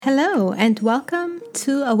Hello, and welcome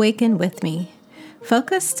to Awaken with me,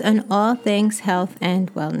 focused on all things health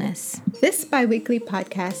and wellness. This bi weekly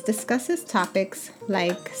podcast discusses topics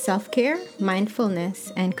like self care,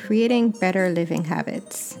 mindfulness, and creating better living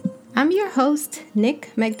habits. I'm your host,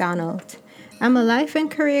 Nick McDonald. I'm a life and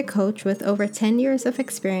career coach with over 10 years of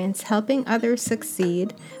experience helping others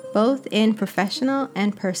succeed both in professional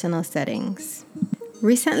and personal settings.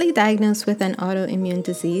 Recently diagnosed with an autoimmune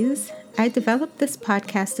disease, I developed this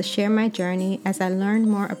podcast to share my journey as I learn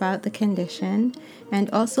more about the condition and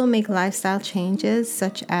also make lifestyle changes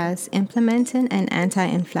such as implementing an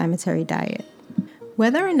anti-inflammatory diet.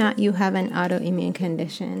 Whether or not you have an autoimmune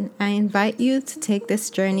condition, I invite you to take this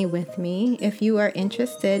journey with me if you are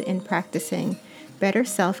interested in practicing better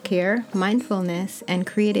self-care, mindfulness, and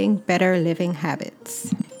creating better living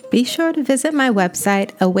habits. Be sure to visit my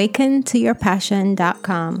website,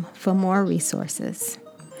 awakentoyourpassion.com, for more resources.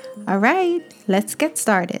 All right, let's get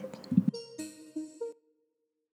started.